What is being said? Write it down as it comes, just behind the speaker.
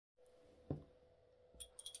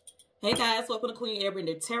Hey guys, welcome to Queen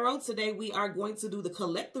Airbender Tarot. Today we are going to do the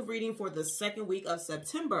collective reading for the second week of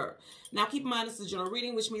September. Now keep in mind this is a general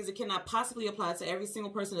reading, which means it cannot possibly apply to every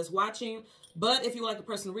single person that's watching. But if you would like the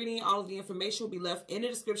person reading, all of the information will be left in the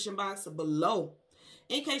description box below.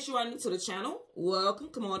 In case you are new to the channel, welcome,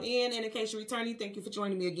 come on in. And in case you're returning, thank you for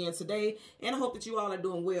joining me again today. And I hope that you all are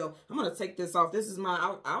doing well. I'm going to take this off. This is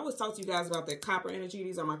I always talk to you guys about that copper energy.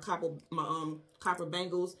 These are my copper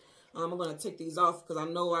bangles. I'm going to take these off because I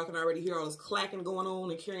know I can already hear all this clacking going on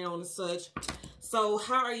and carrying on and such. So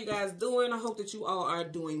how are you guys doing? I hope that you all are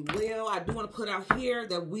doing well. I do want to put out here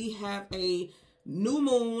that we have a new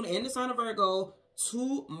moon in the sign of Virgo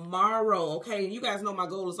tomorrow. Okay, and you guys know my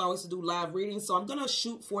goal is always to do live readings. So I'm going to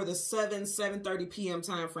shoot for the 7:30 p.m.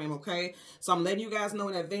 time frame. Okay, so I'm letting you guys know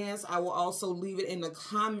in advance. I will also leave it in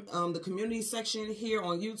the community section here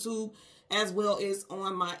on YouTube, as well as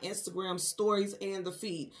on my Instagram stories and the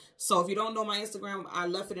feed. So if you don't know my Instagram, I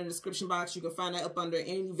left it in the description box. You can find that up under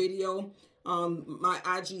any video. My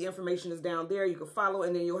IG information is down there. You can follow,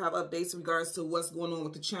 and then you'll have updates in regards to what's going on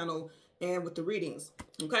with the channel and with the readings.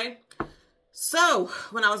 Okay? So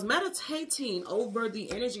when I was meditating over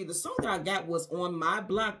the energy, the song that I got was On My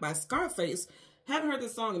Block by Scarface. Haven't heard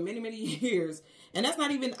this song in many, many years. And that's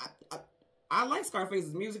not even... I like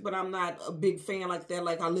Scarface's music, but I'm not a big fan like that.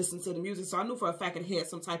 Like, I listen to the music, so I knew for a fact it had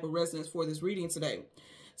some type of resonance for this reading today.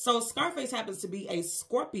 So Scarface happens to be a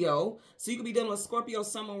Scorpio. So you could be dealing with Scorpio,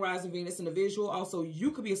 Sun, Moon, Rising, Venus, individual. Also,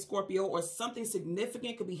 you could be a Scorpio, or something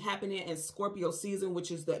significant could be happening in Scorpio season,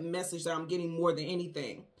 which is the message that I'm getting more than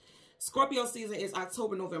anything. Scorpio season is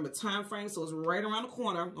October, November time frame, so it's right around the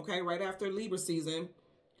corner, okay, right after Libra season.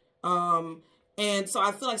 And so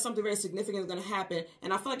I feel like something very significant is going to happen.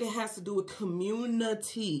 And I feel like it has to do with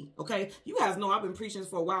community. Okay. You guys know I've been preaching this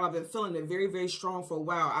for a while. I've been feeling it very, very strong for a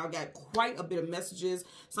while. I got quite a bit of messages.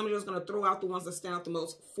 Some of you are going to throw out the ones that stand out the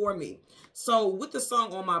most for me. So with the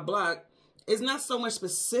song On My Block, it's not so much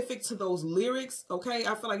specific to those lyrics. Okay.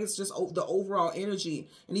 I feel like it's just the overall energy.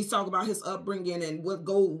 And he's talking about his upbringing and what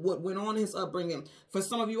went on in his upbringing. For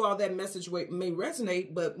some of you all, that message may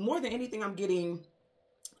resonate, but more than anything,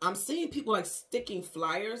 I'm seeing people like sticking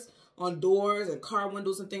flyers on doors and car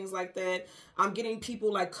windows and things like that. I'm getting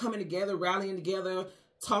people like coming together, rallying together,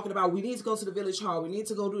 talking about we need to go to the village hall. We need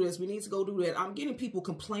to go do this. We need to go do that. I'm getting people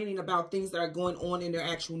complaining about things that are going on in their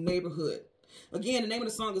actual neighborhood. Again, the name of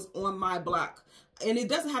the song is On My Block. And it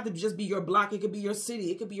doesn't have to just be your block. It could be your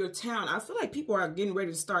city. It could be your town. I feel like people are getting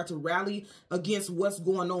ready to start to rally against what's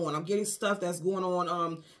going on. I'm getting stuff that's going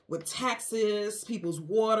on with taxes, people's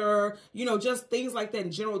water, you know, just things like that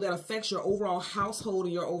in general that affects your overall household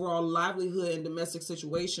and your overall livelihood and domestic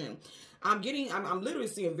situation. I'm literally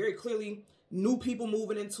seeing very clearly new people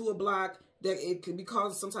moving into a block. That it could be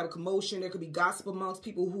causing some type of commotion. There could be gossip amongst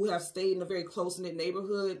people who have stayed in a very close-knit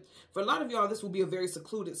neighborhood. For a lot of y'all, this will be a very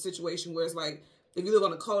secluded situation where it's like, if you live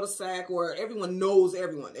on a cul-de-sac or everyone knows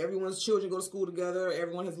everyone. Everyone's children go to school together.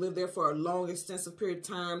 Everyone has lived there for a long, extensive period of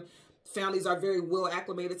time. Families are very well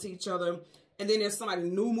acclimated to each other. And then there's somebody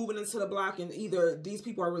new moving into the block, and either these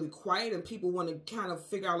people are really quiet and people want to kind of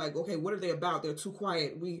figure out like, okay, what are they about? They're too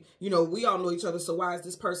quiet. We all know each other, so why is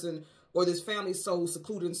this person or this family so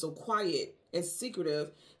secluded and so quiet and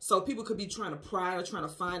secretive? So people could be trying to pry or trying to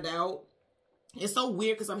find out. It's so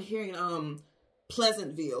weird because I'm hearing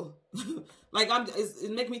Pleasantville. Like it's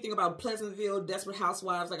making me think about Pleasantville, Desperate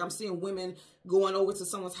Housewives. Like I'm seeing women going over to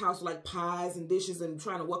someone's house with like pies and dishes and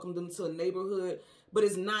trying to welcome them to a neighborhood. But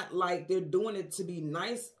it's not like they're doing it to be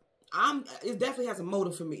nice. It definitely has a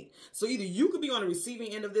motive for me. So either you could be on the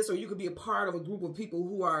receiving end of this, or you could be a part of a group of people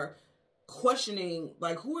who are questioning,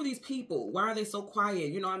 like, who are these people? Why are they so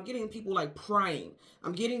quiet? You know, I'm getting people like prying.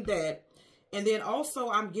 I'm getting that. And then also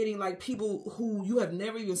I'm getting like people who you have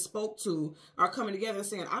never even spoke to are coming together and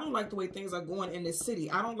saying, I don't like the way things are going in this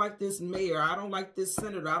city. I don't like this mayor. I don't like this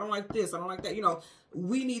senator. I don't like this. I don't like that. You know,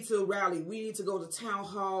 we need to rally. We need to go to town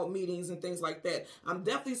hall meetings and things like that. I'm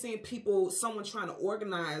definitely seeing someone trying to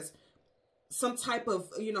organize some type of,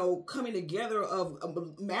 you know, coming together of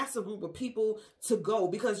a massive group of people to go,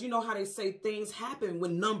 because you know how they say things happen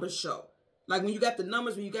when numbers show. Like when you got the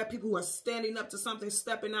numbers, when you got people who are standing up to something,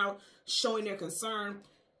 stepping out, showing their concern,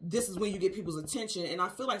 this is when you get people's attention. And I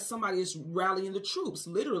feel like somebody is rallying the troops,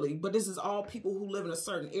 literally. But this is all people who live in a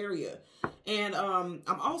certain area. And I'm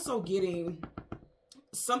also getting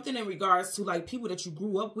something in regards to like people that you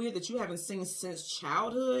grew up with that you haven't seen since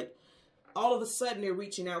childhood. All of a sudden, they're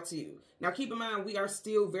reaching out to you. Now, keep in mind, we are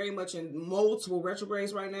still very much in multiple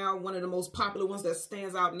retrogrades right now. One of the most popular ones that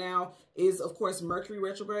stands out now is, of course, Mercury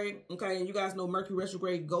retrograde. Okay, and you guys know Mercury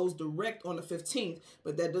retrograde goes direct on the 15th,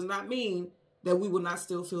 but that does not mean that we will not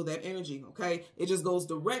still feel that energy, okay? It just goes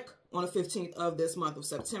direct on the 15th of this month of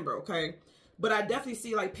September, okay? But I definitely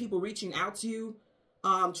see like people reaching out to you,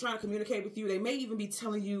 trying to communicate with you. They may even be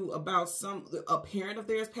telling you about a parent of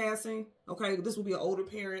theirs passing, okay? This will be an older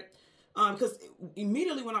parent. Because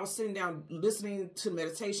immediately when I was sitting down listening to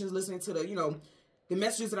meditations, listening to the, you know, the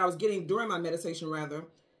messages that I was getting during my meditation, rather,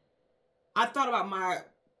 I thought about my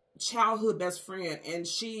childhood best friend, and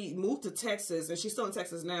she moved to Texas, and she's still in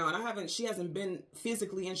Texas now, and she hasn't been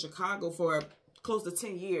physically in Chicago for close to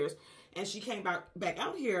 10 years, and she came back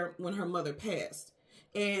out here when her mother passed,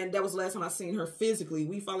 and that was the last time I seen her physically.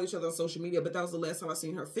 We follow each other on social media, but that was the last time I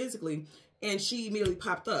seen her physically, and she immediately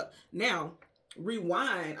popped up. Now,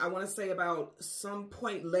 rewind, I want to say about some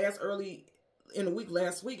point early in the week,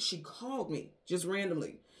 last week, she called me just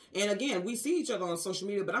randomly. And again, we see each other on social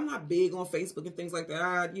media, but I'm not big on Facebook and things like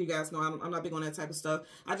that. You guys know I'm not big on that type of stuff.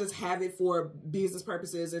 I just have it for business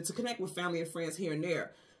purposes and to connect with family and friends here and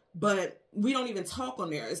there. But we don't even talk on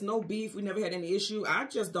there. It's no beef. We never had any issue. I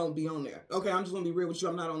just don't be on there. Okay, I'm just going to be real with you.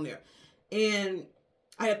 I'm not on there. And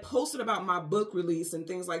I had posted about my book release and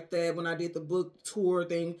things like that when I did the book tour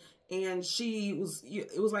thing. And it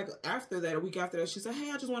was like after that, a week after that, she said,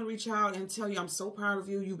 hey, I just want to reach out and tell you I'm so proud of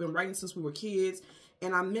you. You've been writing since we were kids.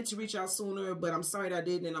 And I meant to reach out sooner, but I'm sorry that I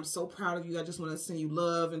didn't. And I'm so proud of you. I just want to send you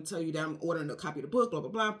love and tell you that I'm ordering a copy of the book, blah, blah,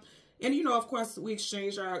 blah. And, you know, of course, we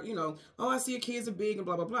exchanged our, you know, oh, I see your kids are big and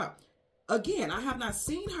blah, blah, blah. Again, I have not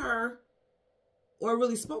seen her or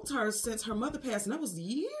really spoke to her since her mother passed. And that was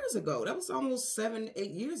years ago. That was almost 7, 8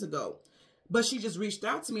 years ago. But she just reached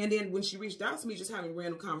out to me. And then when she reached out to me, just having a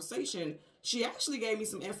random conversation, she actually gave me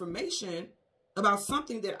some information about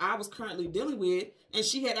something that I was currently dealing with, and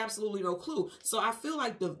she had absolutely no clue. So I feel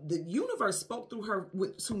like the universe spoke through her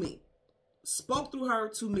to me. Spoke through her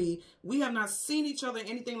to me. We have not seen each other,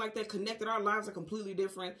 anything like that, connected. Our lives are completely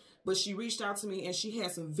different. But she reached out to me, and she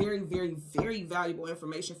had some very, very, very valuable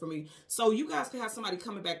information for me. So you guys can have somebody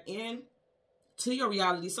coming back in to your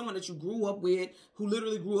reality, someone that you grew up with, who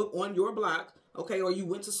literally grew up on your block, okay, or you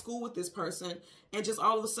went to school with this person, and just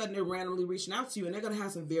all of a sudden they're randomly reaching out to you, and they're going to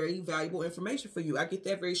have some very valuable information for you. I get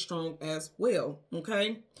that very strong as well,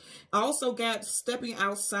 okay? I also got stepping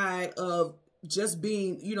outside of just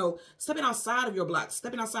being, you know, stepping outside of your block,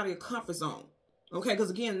 stepping outside of your comfort zone, okay? Because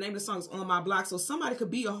again, the name of the song is On My Block, so somebody could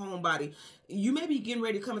be a homebody. You may be getting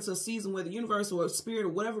ready to come into a season where the universe or spirit or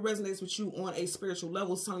whatever resonates with you on a spiritual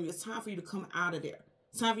level is telling you it's time for you to come out of there.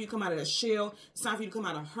 It's time for you to come out of that shell. It's time for you to come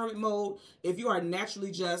out of hermit mode. If you are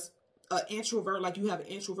naturally just an introvert, like you have an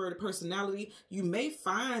introverted personality, you may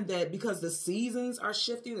find that because the seasons are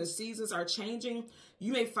shifting, the seasons are changing,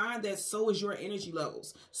 you may find that so is your energy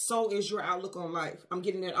levels. So is your outlook on life. I'm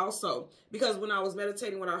getting that also. Because when I was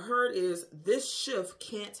meditating, what I heard is this shift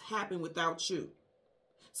can't happen without you.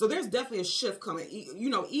 So there's definitely a shift coming, you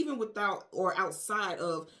know, even without or outside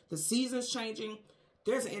of the seasons changing.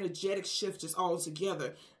 There's an energetic shift just all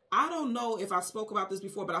together. I don't know if I spoke about this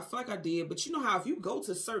before, but I feel like I did. But you know how if you go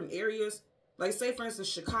to certain areas, like say, for instance,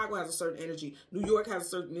 Chicago has a certain energy. New York has a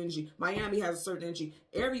certain energy. Miami has a certain energy.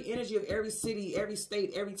 Every energy of every city, every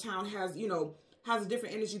state, every town has, you know, has a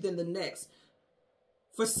different energy than the next.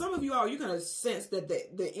 For some of you all, you're going to sense that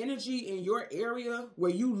the energy in your area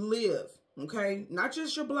where you live, okay, not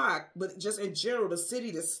just your block, but just in general, the city,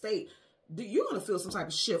 the state, you're going to feel some type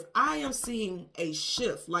of shift. I am seeing a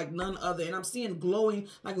shift like none other. And I'm seeing glowing,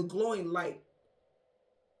 like a glowing light.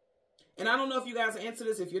 And I don't know if you guys are into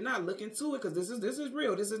this. If you're not, look into it, because this is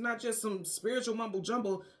real. This is not just some spiritual mumble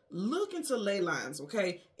jumble. Look into ley lines,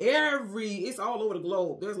 okay? It's all over the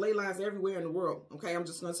globe. There's ley lines everywhere in the world, okay? I'm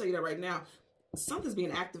just going to tell you that right now. Something's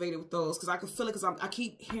being activated with those, because I can feel it, because I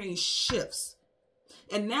keep hearing shifts.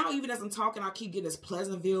 And now, even as I'm talking, I keep getting this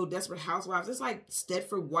Pleasantville, Desperate Housewives. It's like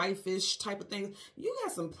Stepford Wife-ish type of thing. You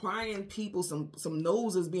got some prying people, some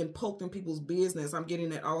noses being poked in people's business. I'm getting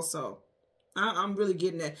that also. I'm really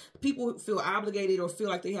getting that. People feel obligated or feel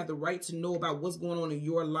like they have the right to know about what's going on in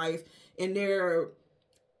your life. And their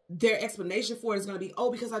explanation for it is going to be,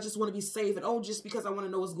 oh, because I just want to be safe. And oh, just because I want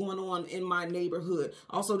to know what's going on in my neighborhood.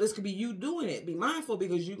 Also, this could be you doing it. Be mindful,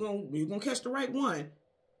 because you're gonna catch the right one.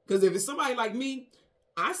 Because if it's somebody like me,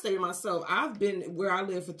 I stay to myself. I've been where I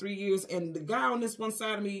live for 3 years, and the guy on this one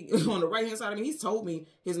side of me, on the right-hand side of me, he's told me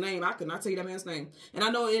his name. I could not tell you that man's name. And I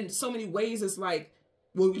know in so many ways it's like,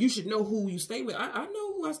 well, you should know who you stay with. I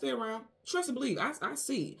know who I stay around. Trust and believe. I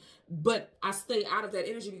see. But I stay out of that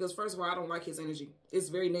energy because, first of all, I don't like his energy. It's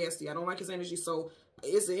very nasty. I don't like his energy, so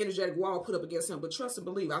it's an energetic wall put up against him. But trust and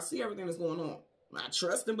believe. I see everything that's going on. I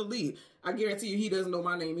trust and believe. I guarantee you he doesn't know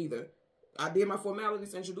my name either. I did my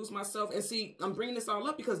formalities, introduced myself. And see, I'm bringing this all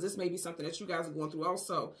up because this may be something that you guys are going through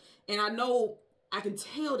also. And I know, I can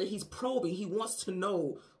tell that he's probing. He wants to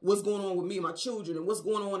know what's going on with me and my children and what's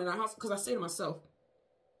going on in our house. Because I say to myself,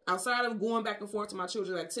 outside of going back and forth to my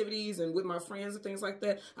children's activities and with my friends and things like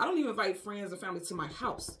that, I don't even invite friends and family to my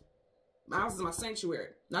house. My house is my sanctuary.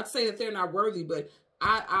 Not to say that they're not worthy, but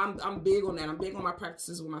I'm big on that. I'm big on my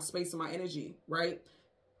practices with my space and my energy, right?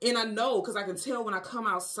 And I know, because I can tell when I come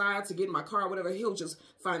outside to get in my car or whatever, he'll just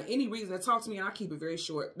find any reason to talk to me, and I keep it very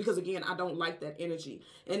short. Because, again, I don't like that energy.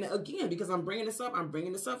 And, again, because I'm bringing this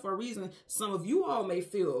up for a reason. Some of you all may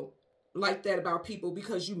feel like that about people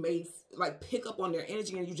because you may, like, pick up on their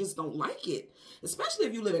energy and you just don't like it. Especially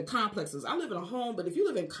if you live in complexes. I live in a home, but if you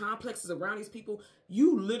live in complexes around these people,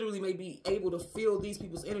 you literally may be able to feel these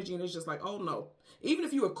people's energy, and it's just like, oh, no. Even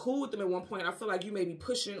if you were cool with them at one point, I feel like you may be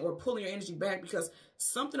pushing or pulling your energy back because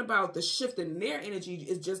something about the shift in their energy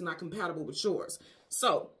is just not compatible with yours.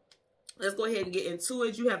 So let's go ahead and get into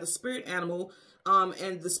it. You have the spirit animal.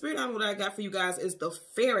 And the spirit animal that I got for you guys is the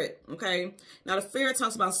ferret. Okay. Now the ferret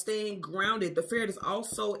talks about staying grounded. The ferret is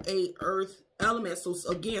also a earth element. So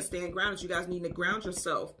again, staying grounded, you guys need to ground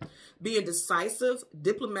yourself. Being decisive,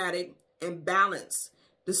 diplomatic, and balanced.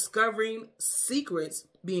 Discovering secrets,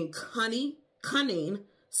 being cunning,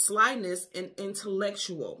 slyness, and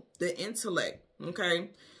intellectual. The intellect. Okay.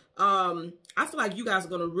 I feel like you guys are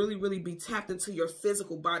going to really, really be tapped into your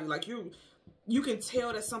physical body. Like you can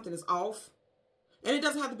tell that something is off. And it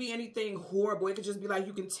doesn't have to be anything horrible. It could just be like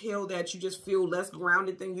you can tell that you just feel less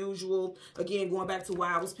grounded than usual. Again, going back to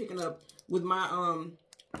why I was picking up with my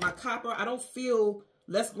my copper. I don't feel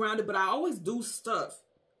less grounded, but I always do stuff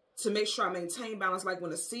to make sure I maintain balance. Like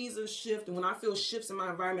when the seasons shift and when I feel shifts in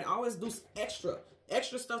my environment, I always do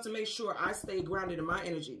extra stuff to make sure I stay grounded in my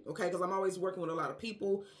energy. Okay, because I'm always working with a lot of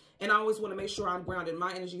people, and I always want to make sure I'm grounded in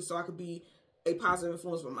my energy so I could be a positive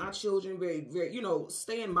influence for my children. Very, very, you know,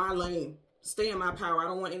 stay in my lane. Stay in my power. I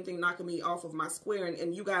don't want anything knocking me off of my square.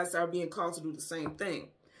 And you guys are being called to do the same thing.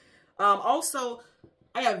 Also,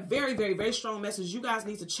 I have very, very, very strong message. You guys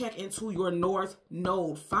need to check into your North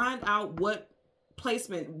Node. Find out what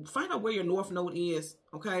placement. Find out where your North Node is.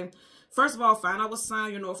 Okay. First of all, find out what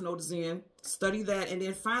sign your North Node is in. Study that. And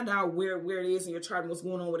then find out where it is in your chart and what's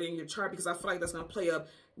going on within your chart. Because I feel like that's going to play up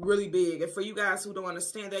really big. And for you guys who don't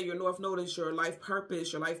understand that, your North Node is your life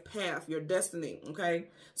purpose, your life path, your destiny, okay?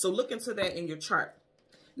 So look into that in your chart.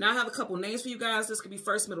 Now I have a couple names for you guys. This could be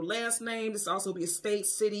first, middle, last name. This also be a state,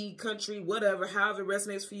 city, country, whatever. However it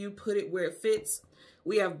resonates for you, put it where it fits.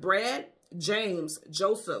 We have Brad, James,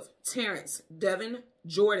 Joseph, Terrence, Devin,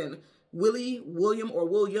 Jordan, Willie, William or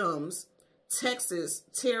Williams, Texas,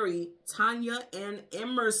 Terry, Tanya, and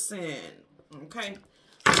Emerson, okay?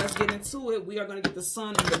 Let's get into it. We are going to get the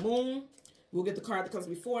sun and the moon. We'll get the card that comes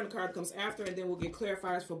before and the card that comes after, and then we'll get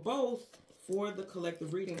clarifiers for both for the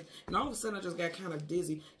collective reading. And all of a sudden, I just got kind of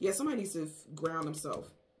dizzy. Yeah, somebody needs to ground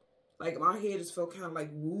themselves. Like, my head just felt kind of like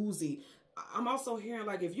woozy. I'm also hearing,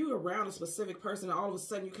 like, if you're around a specific person, and all of a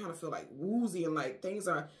sudden you kind of feel like woozy and, like, things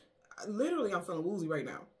are... Literally, I'm feeling woozy right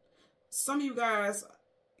now. Some of you guys...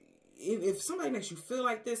 If somebody makes you feel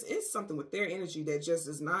like this, it's something with their energy that just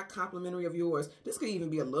is not complimentary of yours. This could even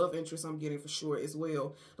be a love interest I'm getting for sure as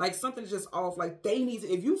well. Like something just off. Like they need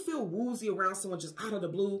to, if you feel woozy around someone just out of the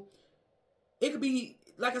blue, it could be,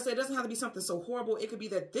 like I said, it doesn't have to be something so horrible. It could be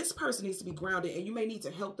that this person needs to be grounded and you may need to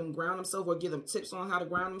help them ground themselves or give them tips on how to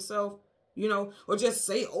ground themselves, you know, or just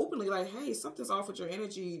say openly like, hey, something's off with your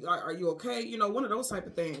energy. Are you okay? You know, one of those type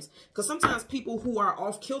of things. Because sometimes people who are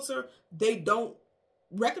off kilter, they don't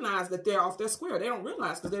recognize that they're off their square. They don't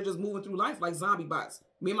realize because they're just moving through life like zombie bots.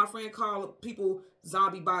 Me and my friend call people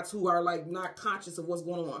zombie bots who are like not conscious of what's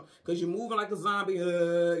going on because you're moving like a zombie,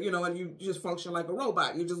 you know, and you just function like a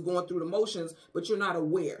robot. You're just going through the motions, but you're not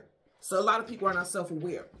aware. So a lot of people are not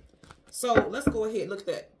self-aware. So let's go ahead. Look at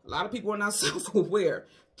that. A lot of people are not self-aware.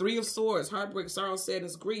 3 of Swords, heartbreak, sorrow,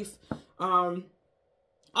 sadness, grief.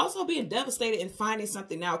 Also being devastated and finding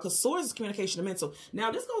something now because Swords is communication and mental.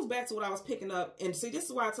 Now, this goes back to what I was picking up. And see, this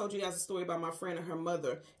is why I told you guys a story about my friend and her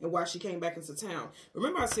mother and why she came back into town.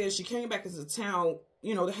 Remember I said she came back into town,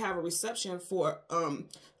 you know, to have a reception for,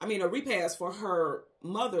 a repast for her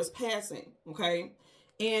mother's passing, okay?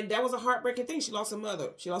 And that was a heartbreaking thing. She lost her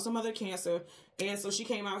mother. She lost her mother to cancer. And so she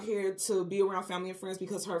came out here to be around family and friends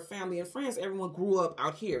because her family and friends, everyone grew up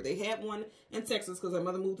out here. They had one in Texas because her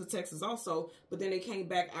mother moved to Texas also. But then they came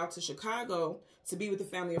back out to Chicago to be with the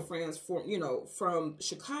family and friends for, you know, from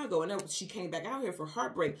Chicago. And then she came back out here for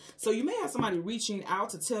heartbreak. So you may have somebody reaching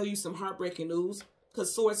out to tell you some heartbreaking news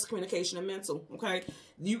because Swords is communication and mental, okay?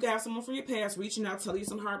 You got someone from your past reaching out, telling you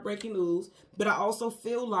some heartbreaking news. But I also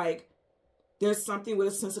feel like There's something with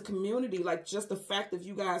a sense of community, like just the fact of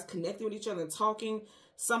you guys connecting with each other and talking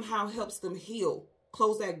somehow helps them heal,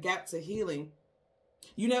 close that gap to healing.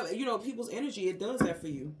 You know, people's energy, it does that for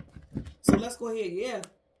you. So let's go ahead. Yeah,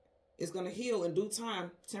 it's going to heal in due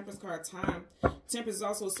time. Temperance card, time. Temperance is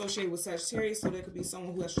also associated with Sagittarius, so there could be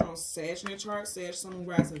someone who has strong Sag in their chart. Sag, Sun, Moon,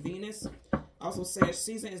 rising Venus. Also, Sag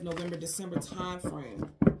season is November, December time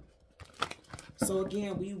frame. So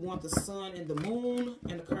again, we want the sun and the moon,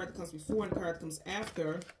 and the card that comes before and the card that comes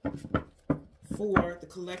after for the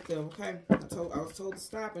collective. Okay, I was told to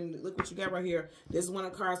stop, and look what you got right here. This is one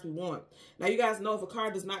of the cards we want. Now you guys know if a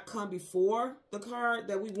card does not come before the card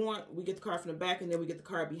that we want, we get the card from the back, and then we get the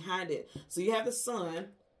card behind it. So you have the sun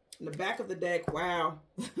in the back of the deck. Wow.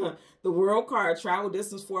 The world card, travel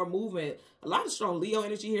distance for a movement. A lot of strong Leo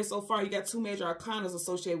energy here so far. You got two major arcanas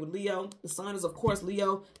associated with Leo. The sun is, of course,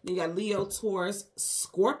 Leo. Then you got Leo, Taurus,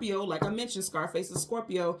 Scorpio. Like I mentioned, Scarface is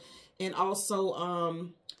Scorpio. And also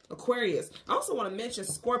Aquarius. I also want to mention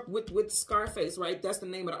with Scarface, right? That's the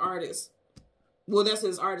name of the artist. Well, that's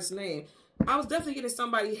his artist name. I was definitely getting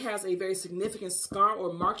somebody who has a very significant scar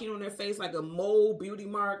or marking on their face, like a mole, beauty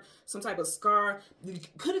mark, some type of scar. You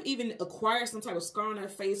could have even acquired some type of scar on their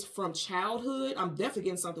face from childhood. I'm definitely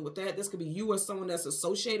getting something with that. This could be you or someone that's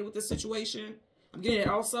associated with this situation. I'm getting it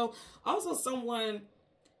also. Also someone,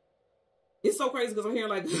 it's so crazy because I'm hearing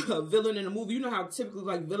like a villain in a movie. You know how typically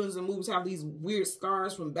like villains in movies have these weird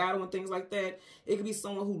scars from battle and things like that. It could be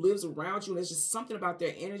someone who lives around you and it's just something about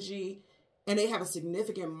their energy. And they have a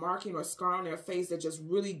significant marking or scar on their face that just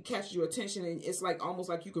really catches your attention. And it's like almost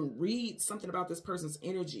like you can read something about this person's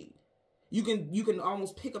energy. You can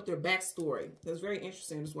almost pick up their backstory. That's very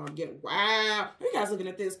interesting. That's what I'm getting. Wow. Are you guys looking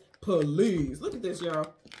at this? Please. Look at this,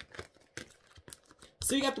 y'all.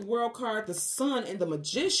 So you got the world card, the sun, and the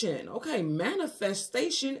magician. Okay,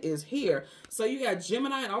 manifestation is here. So you got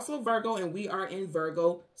Gemini and also Virgo, and we are in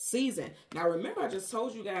Virgo season. Now, remember, I just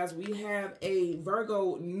told you guys we have a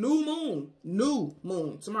Virgo new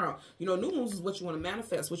moon tomorrow. You know, new moons is what you want to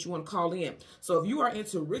manifest, what you want to call in. So if you are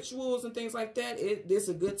into rituals and things like that, this is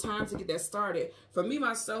a good time to get that started. For me,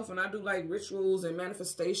 myself, when I do like rituals and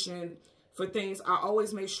manifestation for things, I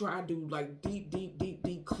always make sure I do like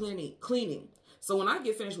deep cleaning. So when I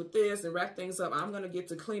get finished with this and wrap things up, I'm going to get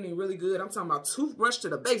to cleaning really good. I'm talking about toothbrush to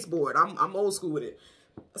the baseboard. I'm old school with it.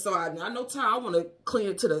 So I know time I want to clean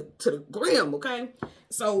it to the grim, okay?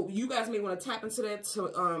 So you guys may want to tap into that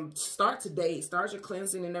to start today. Start your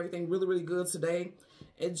cleansing and everything really, really good today.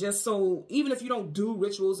 And just so, even if you don't do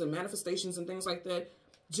rituals and manifestations and things like that,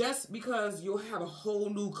 just because you'll have a whole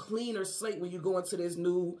new cleaner slate when you go into this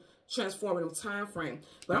new transformative time frame.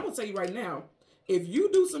 But I'm going to tell you right now, if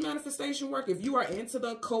you do some manifestation work, if you are into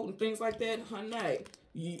the occult and things like that, honey,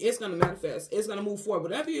 it's going to manifest. It's going to move forward.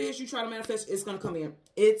 Whatever it is you try to manifest, it's going to come in.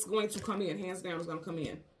 It's going to come in. Hands down, it's going to come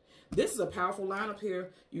in. This is a powerful lineup here.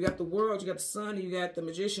 You got the world, you got the sun, you got the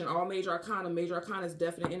magician, all major arcana. Major arcana is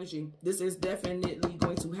definite energy. This is definitely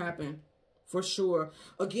going to happen for sure.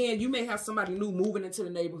 Again, you may have somebody new moving into the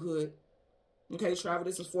neighborhood. Okay, travel,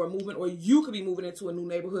 this is for a movement, or you could be moving into a new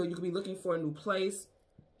neighborhood. You could be looking for a new place.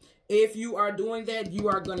 If you are doing that, you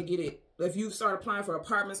are going to get it. If you start applying for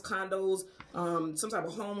apartments, condos, some type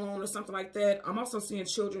of home loan or something like that. I'm also seeing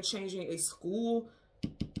children changing a school.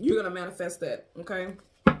 You're going to manifest that, okay?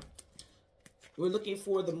 We're looking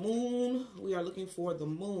for the moon. We are looking for the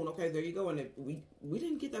moon. Okay, there you go. And we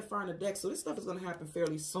didn't get that far in the deck, so this stuff is going to happen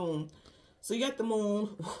fairly soon. So you got the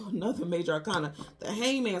moon, another major arcana. The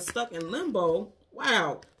hangman stuck in limbo.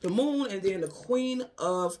 Wow. The moon and then the Queen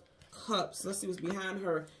of Cups. Let's see what's behind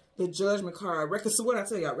her. The Judgment card. What did I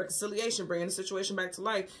tell y'all? Reconciliation, bringing the situation back to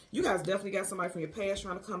life. You guys definitely got somebody from your past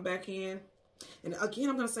trying to come back in. And again,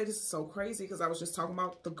 I'm going to say this is so crazy because I was just talking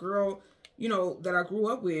about the girl, you know, that I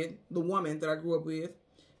grew up with, the woman that I grew up with.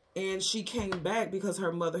 And she came back because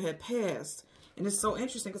her mother had passed. And it's so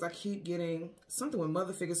interesting because I keep getting something with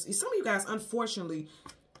mother figures. Some of you guys, unfortunately,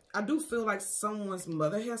 I do feel like someone's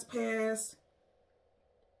mother has passed.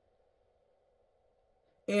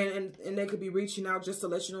 And they could be reaching out just to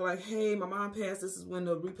let you know, like, hey, my mom passed. This is when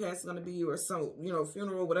the repast is going to be, or some, you know,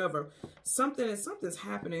 funeral, whatever. Something's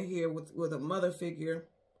happening here with a mother figure.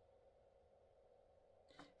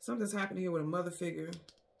 Something's happening here with a mother figure.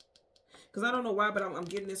 Because I don't know why, but I'm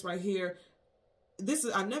getting this right here.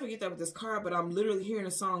 I never get that with this card, but I'm literally hearing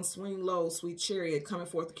a song, Swing Low, Sweet Chariot, coming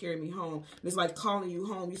forth to carry me home. And it's like calling you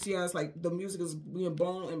home. You see how it's like the music is being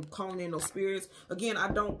blown and calling in those spirits. Again,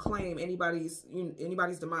 I don't claim anybody's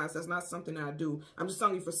demise. That's not something that I do. I'm just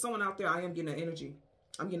telling you, for someone out there, I am getting that energy.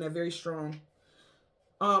 I'm getting that very strong.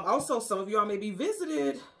 Also, some of y'all may be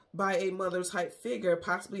visited by a mother type figure,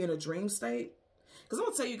 possibly in a dream state. Because I'm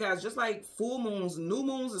going to tell you guys, just like full moons, new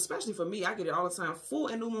moons, especially for me, I get it all the time. Full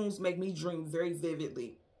and new moons make me dream very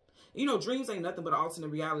vividly. You know, dreams ain't nothing but an alternate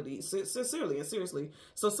reality, sincerely and seriously.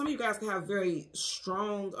 So some of you guys can have very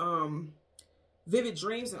strong, vivid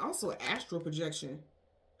dreams, and also astral projection.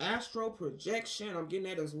 Astral projection, I'm getting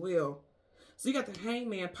that as well. So you got the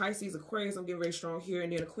Hangman, Pisces, Aquarius, I'm getting very strong here.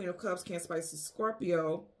 And then the Queen of Cups, Cancer, Pisces,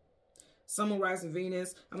 Scorpio. Sun, Moon, Rising,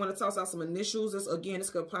 Venus. I'm going to toss out some initials. This, again, this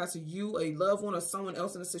could apply to you, a loved one, or someone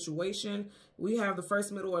else in a situation. We have the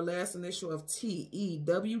first, middle, or last initial of T, E,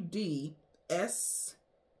 W, D, S,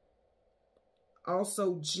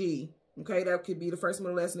 also G. Okay, that could be the first,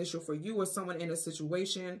 middle, last initial for you or someone in a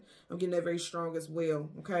situation. I'm getting that very strong as well.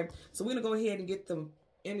 Okay, so we're going to go ahead and get the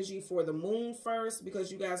energy for the moon first,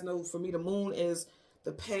 because you guys know for me the moon is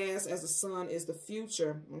the past as the sun is the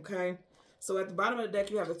future. Okay, so at the bottom of the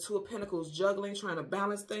deck you have the Two of Pentacles, juggling, trying to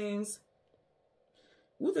balance things.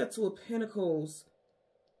 With that Two of Pentacles,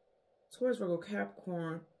 Taurus, Virgo,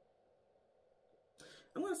 Capricorn,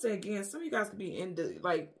 I'm going to say again, some of you guys could be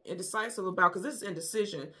indecisive about, because this is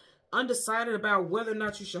indecision, undecided about whether or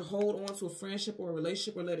not you should hold on to a friendship or a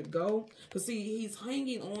relationship or let it go. Because see, he's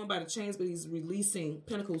hanging on by the chains, but he's releasing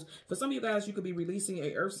Pentacles. For some of you guys, you could be releasing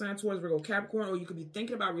a earth sign, Taurus, Virgo, Capricorn, or you could be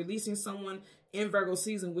thinking about releasing someone in Virgo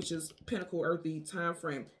season, which is Pentacle, earthy time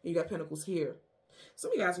frame. And you got Pentacles here.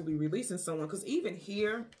 Some of you guys will be releasing someone, because even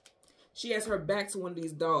here, she has her back to one of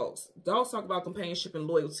these dogs. Dogs talk about companionship and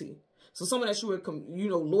loyalty. So someone that you were, you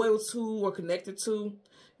know, loyal to or connected to,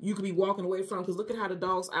 you could be walking away from, because look at how the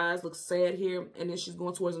dog's eyes look sad here, and then she's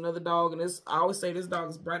going towards another dog, and this, I always say this dog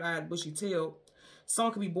is bright-eyed, bushy-tailed.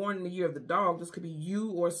 Someone could be born in the year of the dog. This could be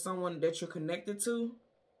you or someone that you're connected to.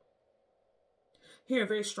 Here,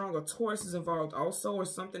 very strong, a Taurus is involved also, or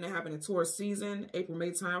something that happened in Taurus season, April,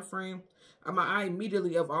 May time frame. My eye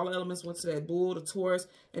immediately of all elements went to that bull, the Taurus,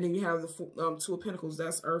 and then you have the Two of Pentacles,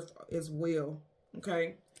 that's Earth as well,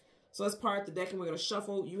 okay? So that's part of the deck, and we're going to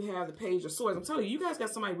shuffle. You have the Page of Swords. I'm telling you, you guys got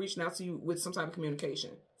somebody reaching out to you with some type of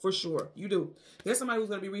communication. For sure. You do. There's somebody who's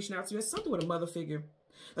going to be reaching out to you. It's something with a mother figure.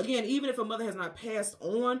 Again, even if a mother has not passed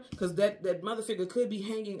on, because that mother figure could be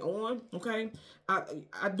hanging on, okay?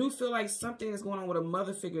 I do feel like something is going on with a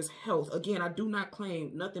mother figure's health. Again, I do not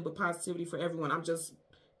claim nothing but positivity for everyone. I'm just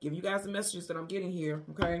giving you guys the messages that I'm getting here,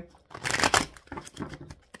 okay?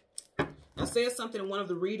 I said something in one of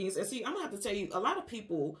the readings, and see, I'm going to have to tell you, a lot of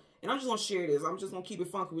people, and I'm just going to share this. I'm just going to keep it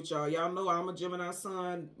funky with y'all. Y'all know I'm a Gemini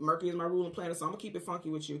sun. Mercury is my ruling planet, so I'm going to keep it funky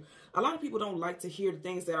with you. A lot of people don't like to hear the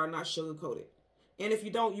things that are not sugar-coated. And if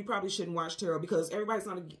you don't, you probably shouldn't watch tarot, because everybody's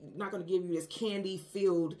not going to give you this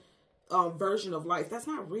candy-filled version of life. That's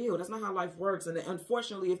not real. That's not how life works. And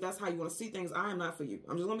unfortunately, if that's how you want to see things, I am not for you.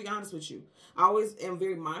 I'm just going to be honest with you. I always am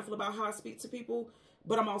very mindful about how I speak to people,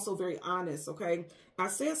 but I'm also very honest, okay? I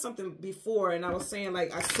said something before, and I was saying,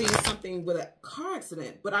 like, I seen something with a car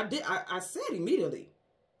accident, but I said immediately,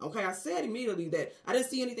 okay? I said immediately that I didn't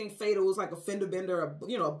see anything fatal. It was like a fender bender,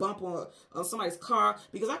 a bump on somebody's car,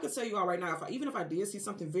 because I can tell you all right now, even if I did see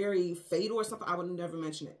something very fatal or something, I would never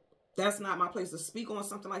mention it. That's not my place to speak on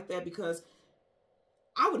something like that, because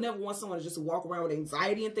I would never want someone to just walk around with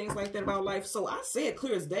anxiety and things like that about life. So I said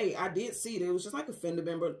clear as day, I did see it. It was just like a fender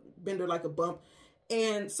bender, like a bump.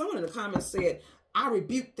 And someone in the comments said, I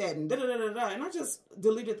rebuked that and da-da-da-da-da. And I just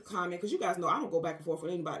deleted the comment, because you guys know I don't go back and forth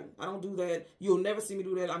with anybody. I don't do that. You'll never see me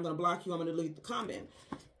do that. I'm going to block you. I'm going to delete the comment.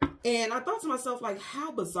 And I thought to myself, like,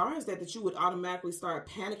 how bizarre is that you would automatically start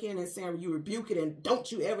panicking and saying you rebuke it, and don't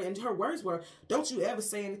you ever, and her words were, don't you ever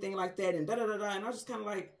say anything like that, and da-da-da-da. And I was just kind of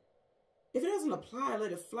like, if it doesn't apply,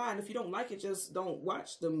 let it fly. And if you don't like it, just don't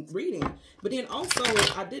watch the reading. But then also,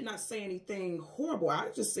 I did not say anything horrible. I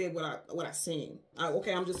just said what I seen.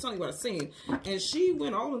 Okay, I'm just telling you what I seen. And she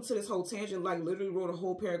went all into this whole tangent, like literally wrote a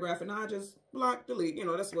whole paragraph, and I just blocked, delete. You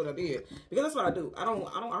know, that's what I did. Because that's what I do. I don't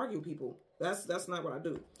argue with people. That's not what I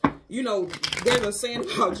do. You know, there's a saying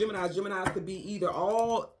about Geminis. Geminis could be either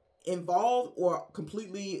all involved or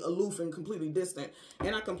completely aloof and completely distant,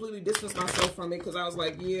 and I completely distanced myself from it, because I was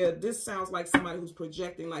like, yeah, this sounds like somebody who's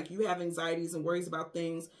projecting, like you have anxieties and worries about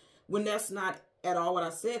things, when that's not at all what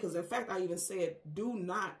I said. Because in fact, I even said, do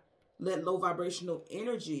not let low vibrational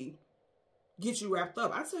energy get you wrapped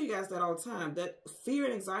up. I tell you guys that all the time, that fear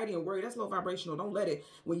and anxiety and worry, that's low vibrational. Don't let it.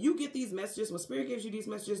 When you get these messages, when spirit gives you these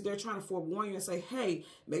messages, they're trying to forewarn you and say, hey,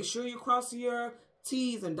 make sure you cross your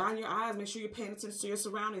T's and dot your I's. Make sure you're paying attention to your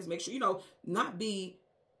surroundings. Make sure, not be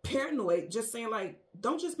paranoid. Just saying, like,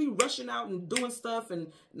 don't just be rushing out and doing stuff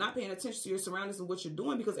and not paying attention to your surroundings and what you're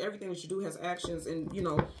doing, because everything that you do has actions, and,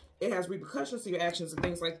 it has repercussions to your actions and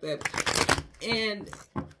things like that. And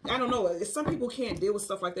I don't know, some people can't deal with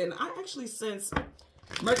stuff like that. And I actually sense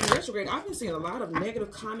Mercury retrograde, I've been seeing a lot of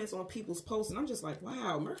negative comments on people's posts, and I'm just like,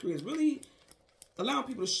 wow, Mercury is really allowing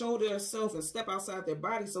people to show their self and step outside their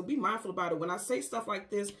body. So be mindful about it. When I say stuff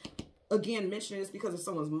like this, again, mentioning this because of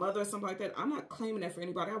someone's mother or something like that, I'm not claiming that for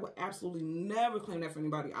anybody. I would absolutely never claim that for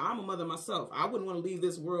anybody. I'm a mother myself. I wouldn't want to leave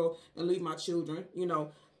this world and leave my children, you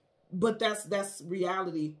know. But that's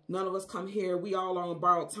reality. None of us come here. We all are on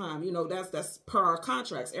borrowed time. You know, that's per our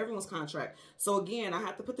contracts, everyone's contract. So again, I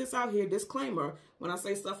have to put this out here, disclaimer. When I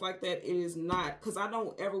say stuff like that, it is not, because I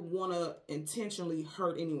don't ever want to intentionally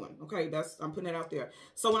hurt anyone. Okay, I'm putting that out there.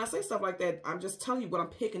 So when I say stuff like that, I'm just telling you what I'm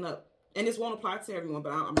picking up. And this won't apply to everyone,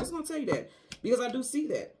 but I'm just going to tell you that because I do see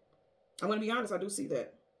that. I'm going to be honest, I do see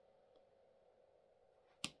that.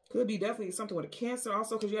 Could be definitely something with a Cancer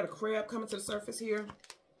also, because you had a crab coming to the surface here.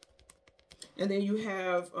 And then you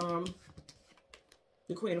have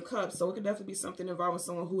the Queen of Cups. So it could definitely be something involving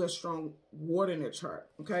someone who has strong water in their chart.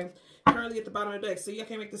 Okay. Currently at the bottom of the deck. See, I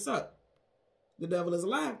can't make this up. The devil is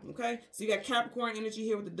alive. Okay. So you got Capricorn energy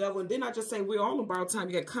here with the devil. And then I just say we're all on borrowed time.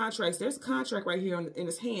 You got contracts. There's a contract right here in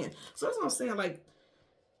his hand. So that's what I'm saying. Like,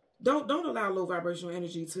 don't allow low vibrational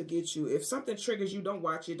energy to get you. If something triggers you, don't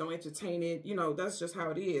watch it. Don't entertain it. You know, that's just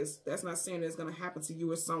how it is. That's not saying it's going to happen to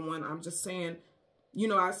you or someone. I'm just saying, you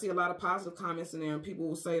know, I see a lot of positive comments in there, and people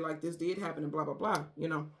will say, like, this did happen and blah, blah, blah, you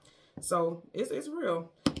know. So, it's real.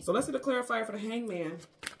 So, let's get a clarifier for the Hangman.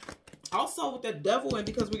 Also, with the devil, and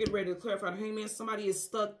because we're getting ready to clarify the Hangman, somebody is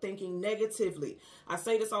stuck thinking negatively. I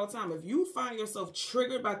say this all the time. If you find yourself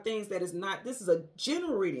triggered by things that is not, this is a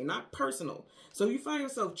general reading, not personal. So, if you find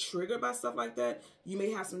yourself triggered by stuff like that, you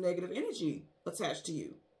may have some negative energy attached to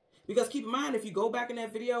you. Because keep in mind, if you go back in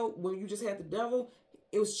that video, when you just had the devil,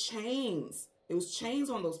 it was chains. It was chains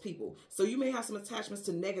on those people. So you may have some attachments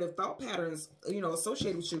to negative thought patterns, you know,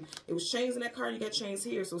 associated with you. It was chains in that card. You got chains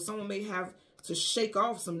here. So someone may have to shake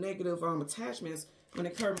off some negative attachments when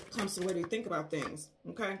it comes to the way they think about things.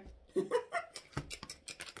 Okay.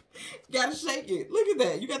 Gotta shake it. Look at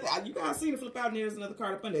that. You guys see the flip out, and there's another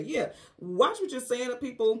card up under. Yeah. Watch what you're saying to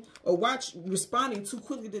people, or watch responding too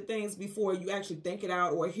quickly to things before you actually think it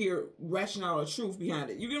out or hear rationale or truth behind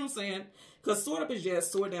it. You get what I'm saying? Because sword up is yes,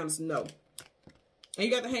 sword down is no. And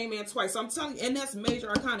you got the Hangman twice. So I'm telling you, and that's major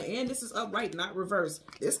arcana. And this is upright, not reverse.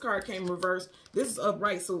 This card came reverse. This is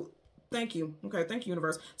upright. So thank you. Okay, thank you,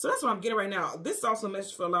 universe. So that's what I'm getting right now. This is also a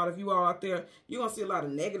message for a lot of you all out there. You're going to see a lot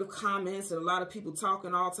of negative comments and a lot of people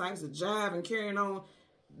talking all types of jive and carrying on.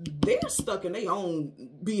 They're stuck in their own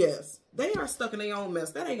BS. They are stuck in their own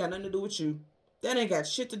mess. That ain't got nothing to do with you. That ain't got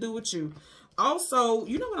shit to do with you. Also,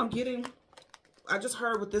 you know what I'm getting? I just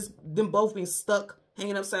heard with this, them both being stuck,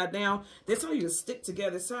 hanging upside down. They tell you to stick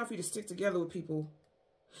together. It's time for you to stick together with people.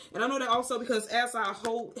 And I know that also because as I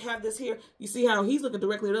have this here, you see how he's looking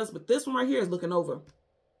directly at us, but this one right here is looking over.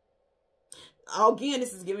 Again,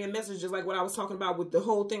 this is giving me a message just like what I was talking about with the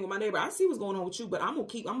whole thing with my neighbor. I see what's going on with you, but I'm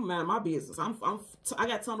gonna mind my business. I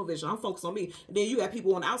got tunnel vision. I'm focused on me. And then you got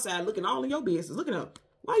people on the outside looking all in your business. Looking up.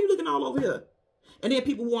 Why are you looking all over here? And then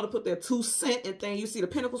people want to put their 2 cents in thing. You see the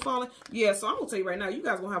pentacles falling? Yeah, so I'm going to tell you right now, you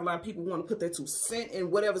guys going to have a lot of people want to put their 2 cents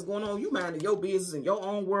in whatever's going on. You minding your business in your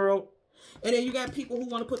own world. And then you got people who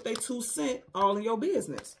want to put their 2 cents all in your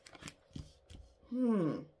business.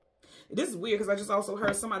 This is weird because I just also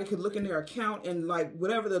heard somebody could look in their account and like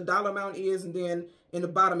whatever the dollar amount is, and then in the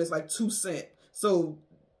bottom is like 2 cents. So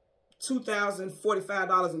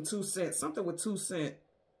 $2,045.02. Something with 2 cents.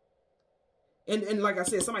 And like I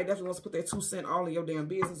said, somebody definitely wants to put their 2 cents all in your damn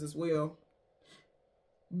business as well.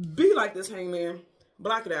 Be like this, Hangman.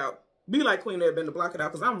 Block it out. Be like Queen Airbender to block it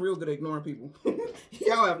out, because I'm real good at ignoring people.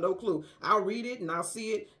 Y'all have no clue. I'll read it and I'll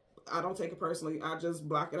see it. I don't take it personally. I just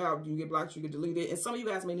block it out. You get blocked, you get deleted. And some of you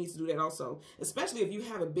guys may need to do that also. Especially if you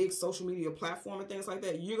have a big social media platform and things like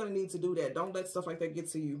that. You're going to need to do that. Don't let stuff like that get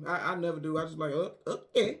to you. I never do. I just like,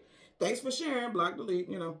 okay. Thanks for sharing. Block, delete,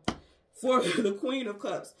 you know. For the Queen of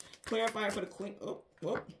Cups. Clarifier for the Queen.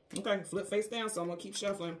 Okay. Flip face down, so I'm going to keep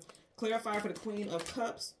shuffling. Clarifier for the Queen of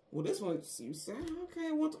Cups. Well, this one, you said,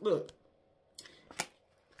 okay, look.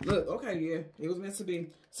 Look, okay, yeah. It was meant to be.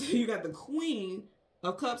 So you got the Queen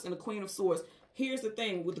of Cups and the Queen of Swords. Here's the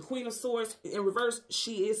thing. With the Queen of Swords in reverse,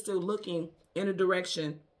 she is still looking in the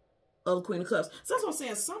direction of the Queen of Cups. So that's what I'm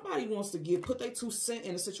saying. Somebody wants to put their 2 cents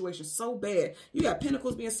in a situation so bad. You got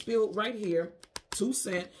Pentacles being spilled right here. 2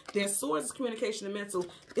 cents. Then Swords is communication and mental.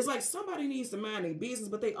 It's like somebody needs to mind their business,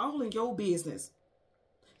 but they all in your business.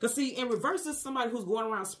 Because see, in reverse is somebody who's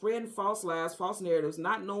going around spreading false lies, false narratives,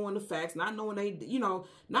 not knowing the facts, not knowing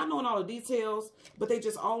not knowing all the details, but they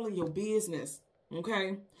just all in your business.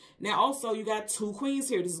 Okay. Now also you got 2 queens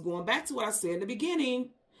here. This is going back to what I said in the beginning.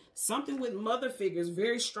 Something with mother figures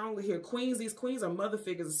very strongly here. Queens, these queens are mother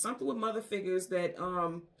figures. It's something with mother figures that,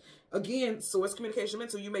 again, so it's communication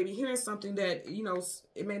mental. You may be hearing something that, you know,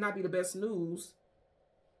 it may not be the best news.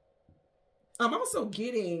 I'm also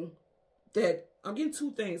getting that, I'm getting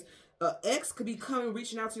two things. Ex could be coming,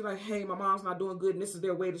 reaching out to you like, hey, my mom's not doing good, and this is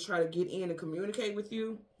their way to try to get in and communicate with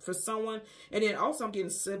you for someone. And then also I'm getting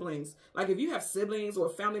siblings. Like if you have siblings or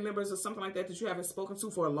family members or something like that that you haven't spoken to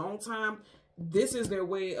for a long time, this is their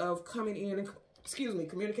way of coming in and, excuse me,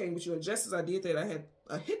 communicating with you. And just as I did that, I had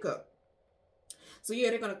a hiccup. So yeah,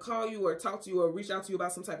 they're going to call you or talk to you or reach out to you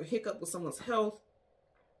about some type of hiccup with someone's health.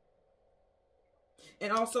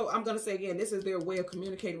 And also, I'm going to say again, this is their way of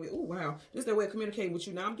communicating with, oh, wow. This is their way of communicating with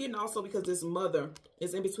you. Now, I'm getting also because this mother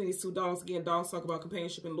is in between these two dogs. Again, dogs talk about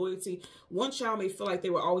companionship and loyalty. One child may feel like they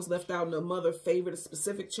were always left out and the mother favored a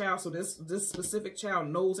specific child. So this specific child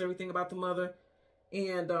knows everything about the mother.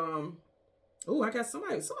 And, oh, I got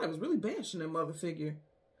somebody was really bashing their mother figure.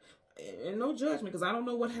 And no judgment, because I don't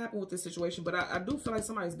know what happened with this situation, but I do feel like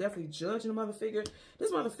somebody's definitely judging the mother figure.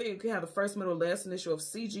 This mother figure could have the first, middle, last initial of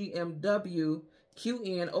CGMW,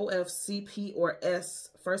 QN, OF, CP, or S.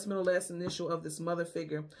 First, middle, last initial of this mother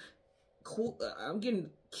figure. Cool. I'm getting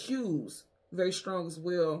Q's very strong as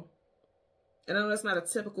well. And I know that's not a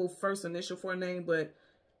typical first initial for a name, but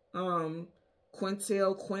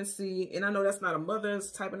Quintel, Quincy, and I know that's not a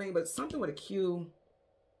mother's type of name, but something with a Q.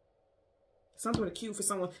 Something with a Q for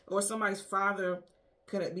someone, or somebody's father.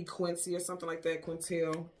 Could it be Quincy or something like that?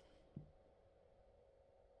 Quintel.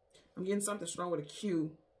 I'm getting something strong with a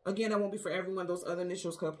Q. Again, that won't be for everyone. Those other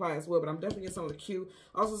initials could apply as well, but I'm definitely getting something with a Q.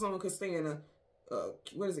 Also, someone could stay in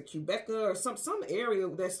what is it, Quebeca or some area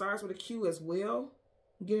that starts with a Q as well.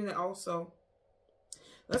 I'm getting it also.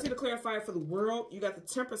 Let's get a clarifier for the world. You got the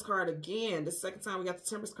Temperance card again. The second time we got the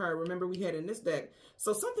Temperance card. Remember, we had in this deck.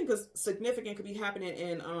 So something significant could be happening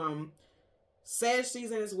in Sag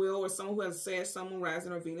season as well, or someone who has a Sag, Sun, Moon,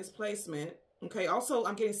 Rising, or Venus placement. Okay. Also,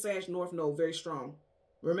 I'm getting Sag North Node very strong.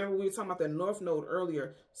 Remember, we were talking about that North Node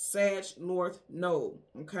earlier. Sag North Node.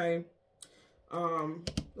 Okay.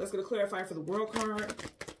 Let's get a clarifier for the world card.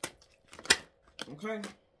 Okay.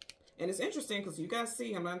 And it's interesting because you guys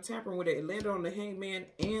see, I'm not tampering with it. It landed on the Hangman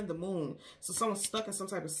and the Moon. So someone's stuck in some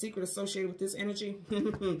type of secret associated with this energy.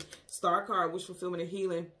 Star card, wish fulfillment and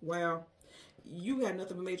healing. Wow. You had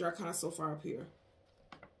nothing but major arcana so far up here.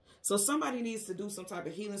 So somebody needs to do some type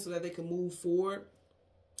of healing so that they can move forward.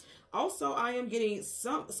 Also, I am getting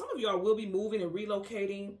some of y'all will be moving and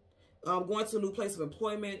relocating, going to a new place of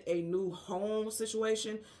employment, a new home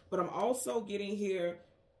situation. But I'm also getting here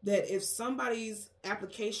that if somebody's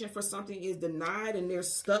application for something is denied and they're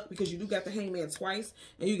stuck, because you do got the Hangman twice,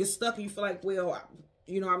 and you get stuck and you feel like, well,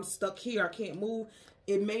 you know, I'm stuck here, I can't move.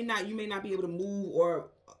 You may not be able to move or,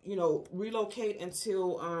 you know, relocate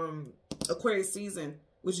until Aquarius season,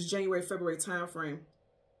 which is January, February time frame.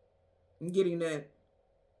 I'm getting that.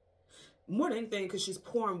 More than anything, because she's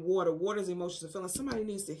pouring water. Water is emotions and feelings. Somebody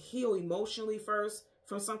needs to heal emotionally first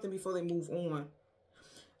from something before they move on.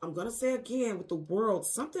 I'm going to say again with the world,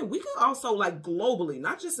 something we could also like globally,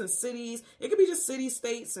 not just in cities. It could be just cities,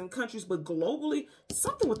 states, and countries, but globally,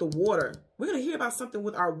 something with the water. We're going to hear about something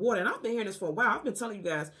with our water. And I've been hearing this for a while. I've been telling you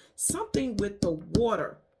guys, something with the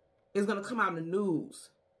water is going to come out in the news.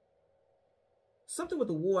 Something with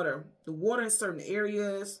the water in certain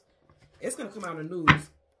areas, it's going to come out in the news.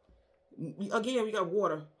 Again, we got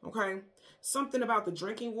water, okay? Something about the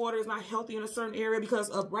drinking water is not healthy in a certain area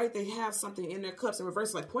because upright they have something in their cups in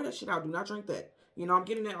reverse. Like, pour that shit out. Do not drink that. You know, I'm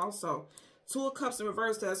getting that also. Two of Cups in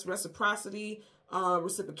reverse, that's reciprocity,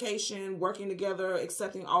 reciprocation, working together,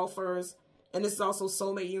 accepting offers. And this is also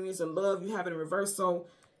soulmate unions and love. You have it in reverse. So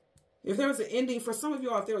if there was an ending, for some of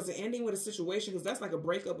y'all, if there was an ending with a situation, because that's like a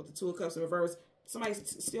breakup with the Two of Cups in reverse, somebody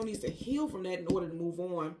still needs to heal from that in order to move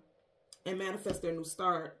on and manifest their new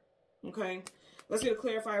start. Okay, let's get a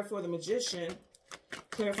clarifier for the Magician.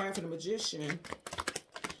 Clarifier for the Magician.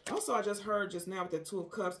 Also, I just heard just now with the Two of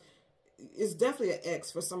Cups, it's definitely an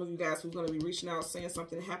ex for some of you guys who's going to be reaching out, saying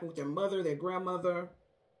something happened with their mother, their grandmother.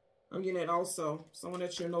 I'm getting that also. Someone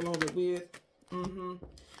that you're no longer with.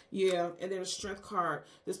 Yeah, and then a Strength card.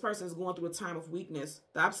 This person is going through a time of weakness.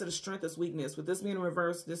 The opposite of strength is weakness. With this being in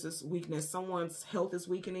reverse, this is weakness. Someone's health is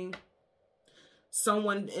weakening.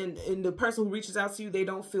 Someone, and the person who reaches out to you, they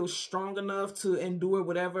don't feel strong enough to endure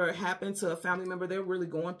whatever happened to a family member. They're really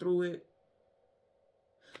going through it.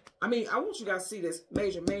 I mean, I want you guys to see this.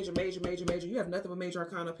 Major, major, major, major, major. You have nothing but major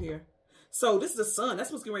arcana up here. So this is the sun.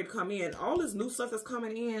 That's what's getting ready to come in. All this new stuff that's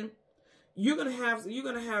coming in, you're gonna have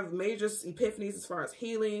major epiphanies as far as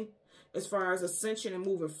healing, as far as ascension and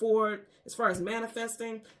moving forward, as far as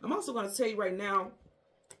manifesting. I'm also gonna tell you right now,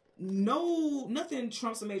 nothing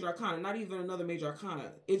trumps a major arcana, not even another major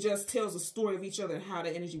arcana. It just tells the story of each other and how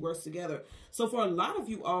the energy works together. So for a lot of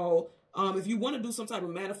you all, if you want to do some type of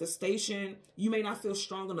manifestation, you may not feel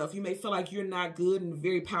strong enough. You may feel like you're not good and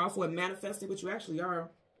very powerful at manifesting, but you actually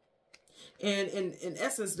are. And in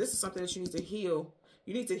essence, this is something that you need to heal.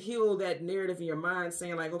 You need to heal that narrative in your mind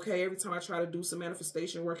saying like, okay, every time I try to do some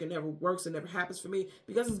manifestation work, it never works. It never happens for me,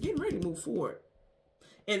 because it's getting ready to move forward.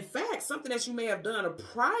 In fact, something that you may have done a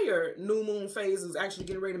prior new moon phase is actually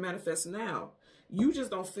getting ready to manifest now. You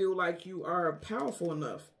just don't feel like you are powerful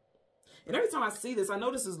enough. And every time I see this, I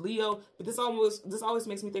know this is Leo, but this always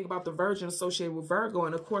makes me think about the Virgin associated with Virgo.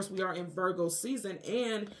 And of course, we are in Virgo season,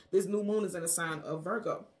 and this new moon is in a sign of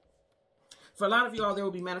Virgo. For a lot of y'all, there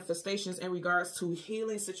will be manifestations in regards to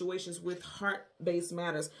healing situations with heart-based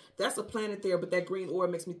matters. That's a planet there, but that green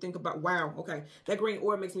orb makes me think about, wow, okay. That green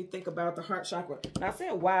orb makes me think about the heart chakra. Now, I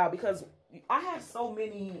said wow because I have so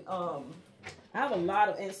many, I have a lot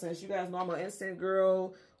of incense. You guys know I'm an incense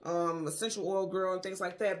girl, essential oil girl, and things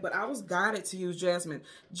like that. But I was guided to use jasmine.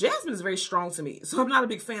 Jasmine is very strong to me, so I'm not a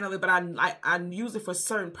big fan of it, but I use it for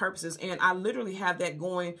certain purposes, and I literally have that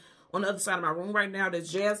going on the other side of my room right now. There's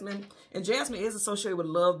jasmine, and jasmine is associated with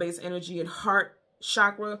love-based energy and heart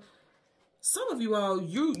chakra. Some of you all,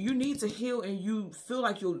 you need to heal, and you feel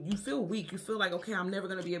like you feel weak. You feel like, okay, I'm never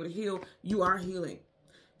going to be able to heal. You are healing.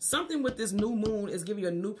 Something with this new moon is giving you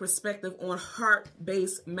a new perspective on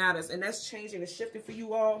heart-based matters, and that's changing and shifting for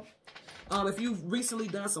you all. If you've recently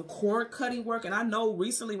done some cord cutting work, and I know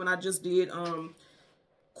recently when I just did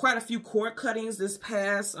quite a few cord cuttings this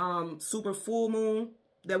past super full moon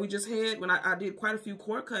that we just had, when I did quite a few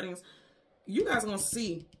cord cuttings, you guys are going to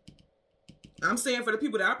see. I'm saying for the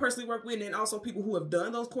people that I personally work with, and also people who have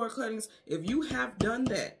done those cord cuttings, if you have done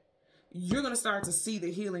that, you're going to start to see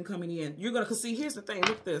the healing coming in. You're going to see, here's the thing,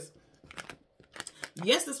 look at this.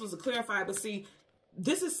 Yes, this was a clarifier, but see,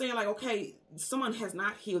 this is saying like, okay, someone has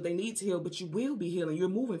not healed. They need to heal, but you will be healing. You're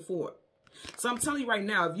moving forward. So I'm telling you right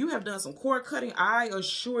now, if you have done some cord cutting, I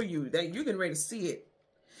assure you that you're getting ready to see it.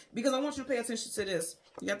 Because I want you to pay attention to this.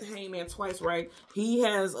 You got the hangman twice, right? He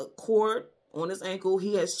has a cord on his ankle.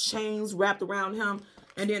 He has chains wrapped around him.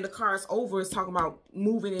 And then the card's over. It's talking about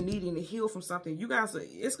moving and needing to heal from something. You guys,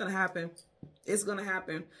 it's going to happen. It's going to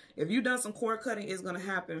happen. If you've done some cord cutting, it's going to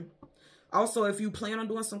happen. Also, if you plan on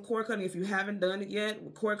doing some cord cutting, if you haven't done it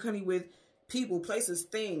yet, cord cutting with people, places,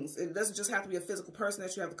 things. It doesn't just have to be a physical person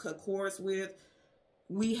that you have to cut cords with.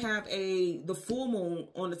 We have the full moon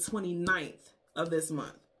on the 29th of this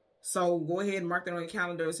month. So go ahead and mark that on your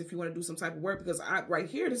calendars if you want to do some type of work, because right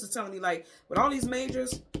here, this is telling me like with all these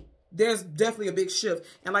majors, there's definitely a big shift.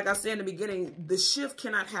 And like I said in the beginning, the shift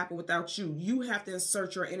cannot happen without you. You have to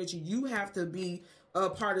insert your energy. You have to be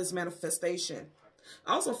a part of this manifestation.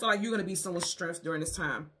 I also feel like you're going to be someone's strength during this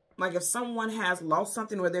time. Like if someone has lost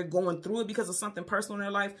something or they're going through it because of something personal in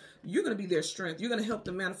their life, you're going to be their strength. You're going to help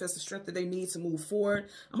them manifest the strength that they need to move forward.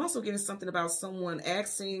 I'm also getting something about someone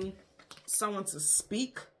asking someone to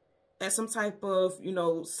speak at some type of, you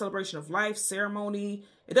know, celebration of life, ceremony.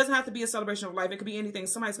 It doesn't have to be a celebration of life. It could be anything.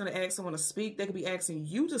 Somebody's going to ask someone to speak. They could be asking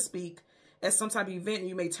you to speak at some type of event, and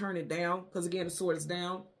you may turn it down because, again, the sword is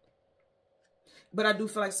down. But I do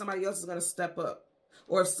feel like somebody else is going to step up.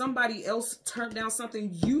 Or if somebody else turned down something,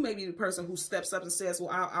 you may be the person who steps up and says, well,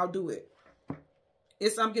 I'll do it.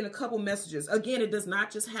 I'm getting a couple messages. Again, it does not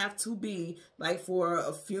just have to be like for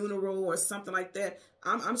a funeral or something like that.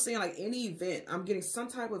 I'm saying like any event. I'm getting some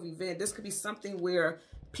type of event. This could be something where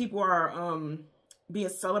people are being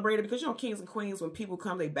celebrated, because, you know, kings and queens, when people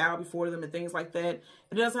come, they bow before them and things like that.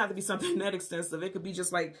 It doesn't have to be something that extensive. It could be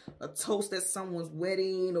just like a toast at someone's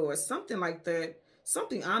wedding or something like that.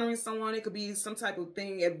 Something honoring someone. It could be some type of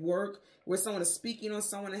thing at work where someone is speaking on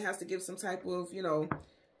someone and has to give some type of, you know,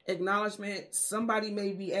 acknowledgement. Somebody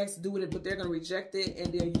may be asked to do it, but they're going to reject it,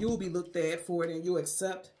 and then you'll be looked at for it and you'll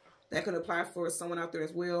accept. That could apply for someone out there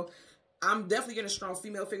as well. I'm definitely getting a strong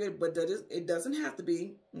female figure, but it doesn't have to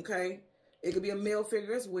be, okay? It could be a male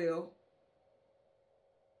figure as well.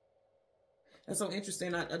 That's so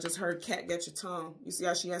interesting. I just heard cat got your tongue. You see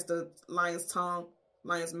how she has the lion's tongue,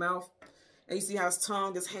 lion's mouth, and you see how his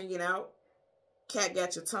tongue is hanging out. Cat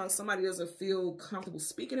got your tongue. Somebody doesn't feel comfortable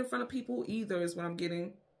speaking in front of people either is what I'm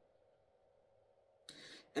getting.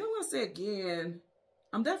 And I want to say again,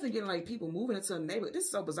 I'm definitely getting like people moving into a neighborhood. This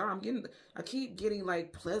is so bizarre. I keep getting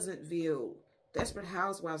like Pleasantville, Desperate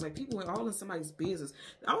Housewives, like people all in somebody's business.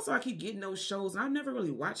 Also, I keep getting those shows, and I never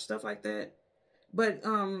really watched stuff like that. But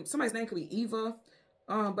somebody's name could be Eva.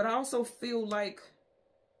 But I also feel like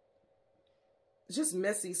it's just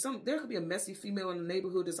messy. There could be a messy female in the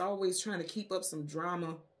neighborhood that's always trying to keep up some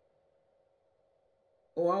drama.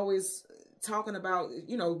 or always talking about,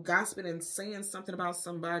 you know, gossiping and saying something about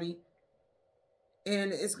somebody.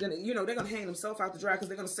 And it's going to, you know, they're going to hang themselves out to dry because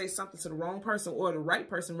they're going to say something to the wrong person, or the right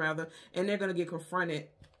person rather, and they're going to get confronted.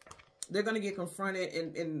 They're going to get confronted,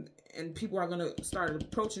 and people are going to start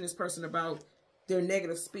approaching this person about their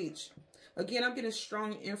negative speech. Again, I'm getting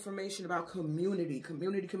strong information about community.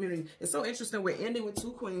 Community. It's so interesting. We're ending with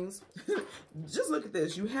 2 queens. Just look at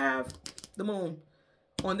this. You have the moon.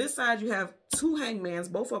 On this side, you have 2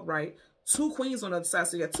 hangmans, both upright. 2 queens on the other side.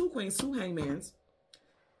 So you got 2 queens, 2 hangmans.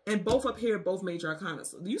 And both up here, both major arcana.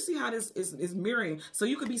 So do you see how this is mirroring? So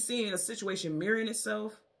you could be seeing a situation mirroring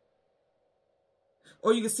itself.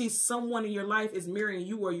 Or you can see someone in your life is mirroring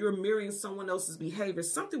you, or you're mirroring someone else's behavior.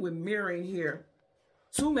 Something with mirroring here.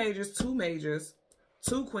 2 majors,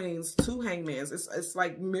 2 queens, 2 hangmans. It's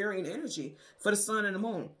like mirroring energy for the sun and the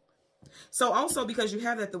moon. So also because you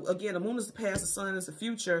have that, again, the moon is the past, the sun is the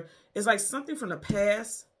future. It's like something from the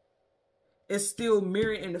past is still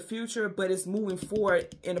mirrored in the future, but it's moving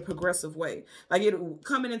forward in a progressive way. Like it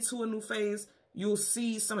coming into a new phase, you'll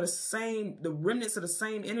see some of the remnants of the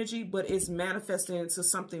same energy, but it's manifesting into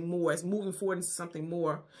something more. It's moving forward into something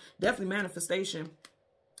more. Definitely manifestation.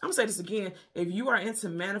 I'm going to say this again. If you are into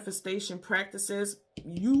manifestation practices,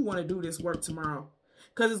 you want to do this work tomorrow.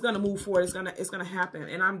 Because it's going to move forward. It's going to happen.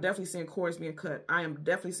 And I'm definitely seeing cords being cut. I am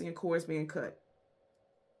definitely seeing cords being cut.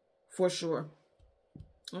 For sure.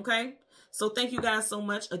 Okay? So thank you guys so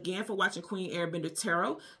much again for watching Queen Airbender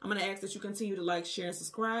Tarot. I'm going to ask that you continue to like, share, and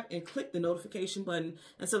subscribe, and click the notification button.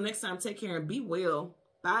 Until next time, take care and be well.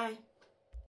 Bye.